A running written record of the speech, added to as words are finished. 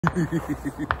Hi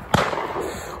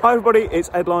everybody,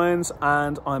 it's Ed Lyons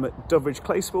and I'm at Doveridge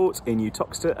Clay Sports in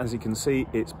Uttoxeter. As you can see,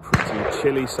 it's pretty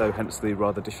chilly, so hence the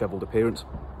rather dishevelled appearance.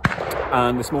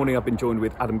 And this morning I've been joined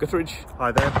with Adam Gutteridge.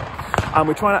 Hi there. And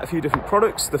we're trying out a few different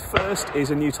products. The first is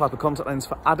a new type of contact lens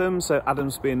for Adam. So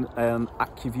Adam's been an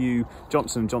Acuvue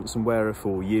Johnson & Johnson wearer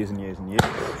for years and years and years.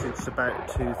 Since about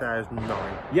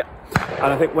 2009. Yep.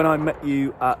 And I think when I met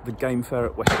you at the game fair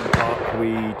at Western Park,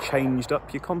 we changed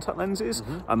up your contact lenses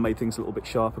and made things a little bit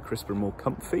sharper, crisper and more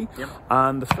comfy. Yep.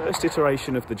 And the first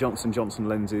iteration of the Johnson & Johnson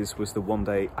lenses was the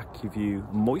one-day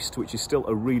Acuvue Moist, which is still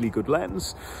a really good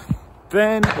lens.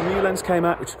 Then a new lens came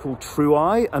out which is called True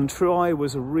Eye, and True Eye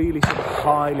was a really sort of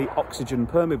highly oxygen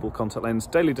permeable contact lens,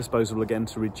 daily disposable again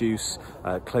to reduce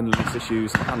cleanliness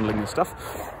issues and handling and stuff.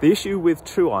 The issue with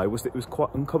True Eye was that it was quite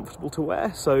uncomfortable to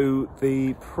wear, so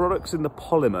the products in the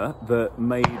polymer that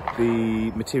made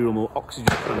the material more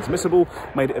oxygen transmissible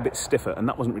made it a bit stiffer, and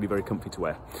that wasn't really very comfy to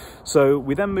wear. So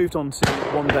we then moved on to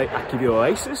one-day Acuvue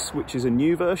Oasis, which is a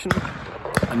new version,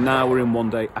 and now we're in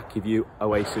one-day Acuvue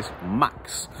Oasis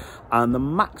Max. And the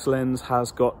Max lens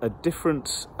has got a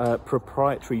different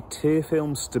proprietary tear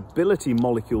film stability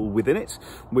molecule within it,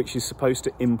 which is supposed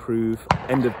to improve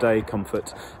end of day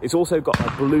comfort. It's also got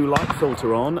a blue light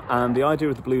filter on, and the idea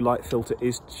of the blue light filter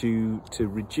is to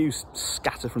reduce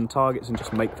scatter from targets and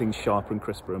just make things sharper and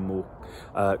crisper and more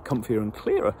comfier and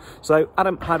clearer. So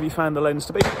Adam, how have you found the lens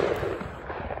to be?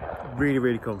 Really,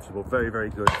 really comfortable. Very, very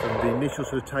good. From the initial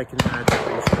sort of taking them out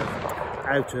of the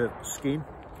outer skin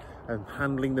and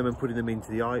handling them and putting them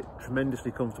into the eye,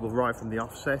 tremendously comfortable right from the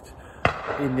offset.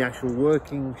 In the actual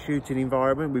working shooting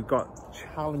environment, we've got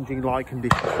challenging light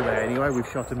conditions today anyway. We've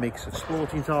shot a mix of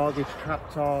sporting targets,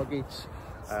 trap targets,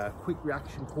 quick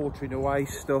reaction quartering away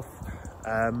stuff.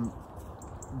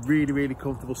 Really, really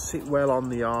comfortable, sit well on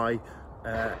the eye.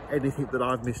 Anything that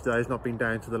I've missed today has not been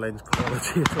down to the lens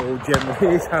quality at all.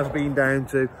 Generally it has been down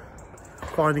to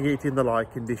finding it in the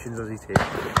light conditions as it is.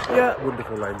 Yeah,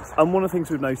 wonderful lens. And one of the things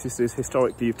we've noticed is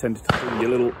historically you've tended to do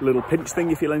your little pinch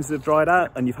thing if your lenses have dried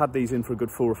out, and you've had these in for a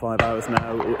good 4 or 5 hours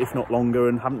now, or if not longer,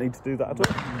 and haven't needed to do that at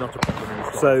all. Not a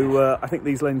problem. So I think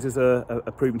these lenses are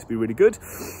proven to be really good.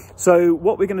 So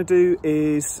what we're going to do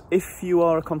is, if you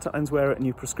are a contact lens wearer and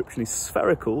your prescription is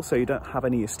spherical, so you don't have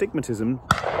any astigmatism,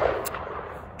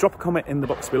 drop a comment in the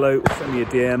box below or send me a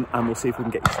DM and we'll see if we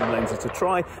can get you some lenses to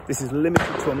try. This is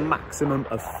limited to a maximum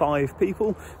of 5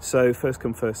 people, so first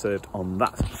come first served on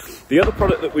that. The other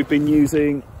product that we've been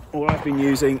using, or I've been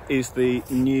using, is the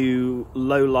new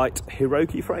low light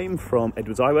Hiroki frame from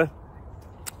Edwards Eyewear.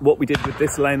 What we did with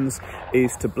this lens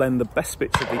is to blend the best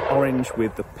bits of the orange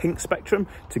with the pink spectrum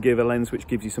to give a lens which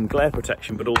gives you some glare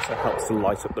protection but also helps to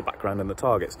light up the background and the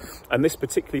targets. And this,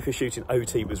 particularly for shooting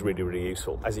OT, was really, really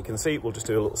useful. As you can see, we'll just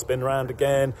do a little spin around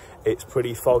again. It's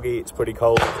pretty foggy, it's pretty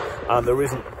cold, and there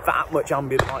isn't that much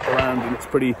ambient light around, and it's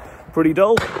pretty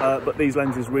dull, but these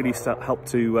lenses really help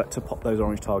to pop those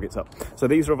orange targets up. So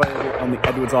these are available on the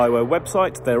Edwards Eyewear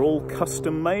website. They're all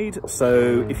custom made,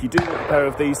 so if you do want a pair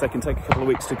of these, they can take a couple of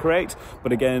weeks to create,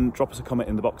 but again, drop us a comment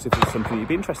in the box if it's something you'd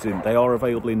be interested in. They are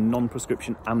available in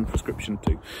non-prescription and prescription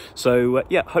too. So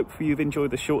yeah, hopefully you've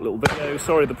enjoyed this short little video.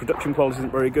 Sorry the production quality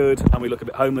isn't very good and we look a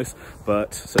bit homeless,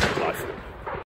 but such is life.